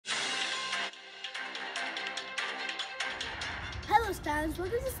Stallions.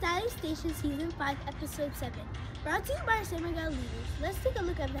 Welcome to Stallion Station Season 5, Episode 7. Brought to you by our San Miguel leaders. Let's take a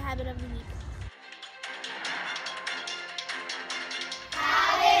look at the habit of the week.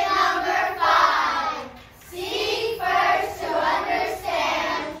 Habit number 5. Seek first to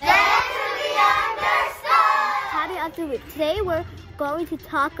understand, then to be understood. Habit of the week. Today we're going to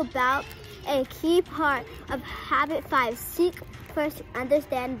talk about a key part of Habit 5. Seek first to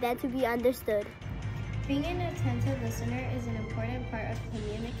understand, then to be understood. Being an attentive listener is an important part of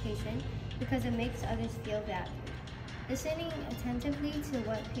communication because it makes others feel valued. Listening attentively to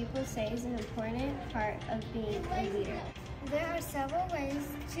what people say is an important part of being a leader. There are several ways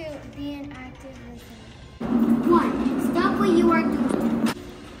to be an active listener. 1. Stop what you are doing.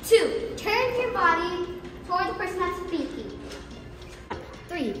 2. Turn your body toward the person that's speaking.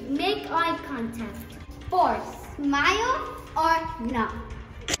 3. Make eye contact. 4. Smile or nod.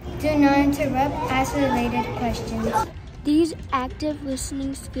 Do not interrupt, ask related questions. These active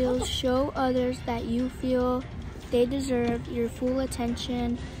listening skills show others that you feel they deserve your full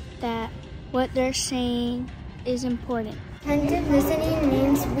attention, that what they're saying is important. Attentive listening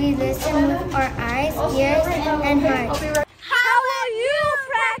means we listen with our eyes, ears, and hearts. How will you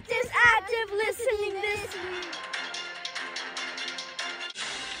practice active listening this week?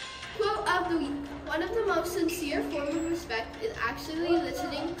 Quote of the week. One of the most sincere forms of respect is actually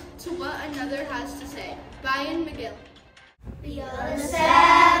listening to what another has to say. Brian McGill. We are the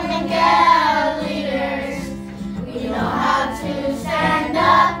San Miguel leaders. We know how to stand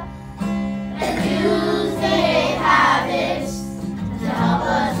up and use the 8 habits to help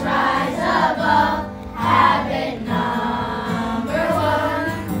us rise above. Habit number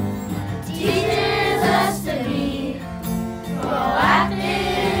 1 teaches us to be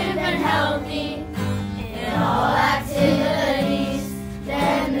proactive and healthy in all activities.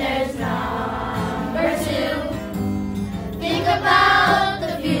 Then there's number 2. Think about the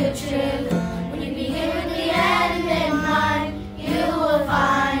future. When you begin with the end in mind, you will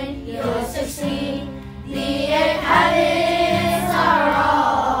find you'll succeed. The 8 habits are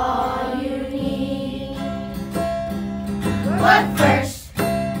all you need. Work first,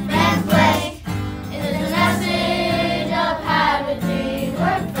 friends play. It is the message of habit 3.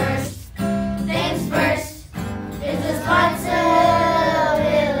 Work first, things first. It's responsibility.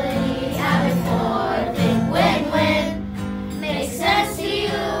 Habit 4, think win-win. Makes sense to you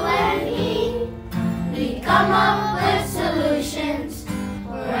and me. We come up with solutions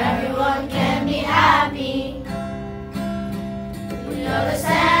where everyone can be happy. We are the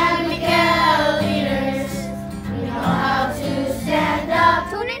San Miguel leaders. We know how to stand up.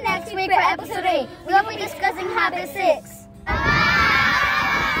 Tune in next week for episode 8. We'll be discussing habit 6.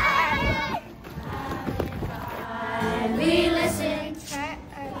 And we listen.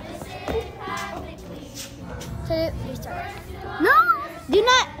 No!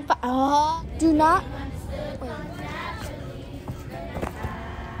 Do not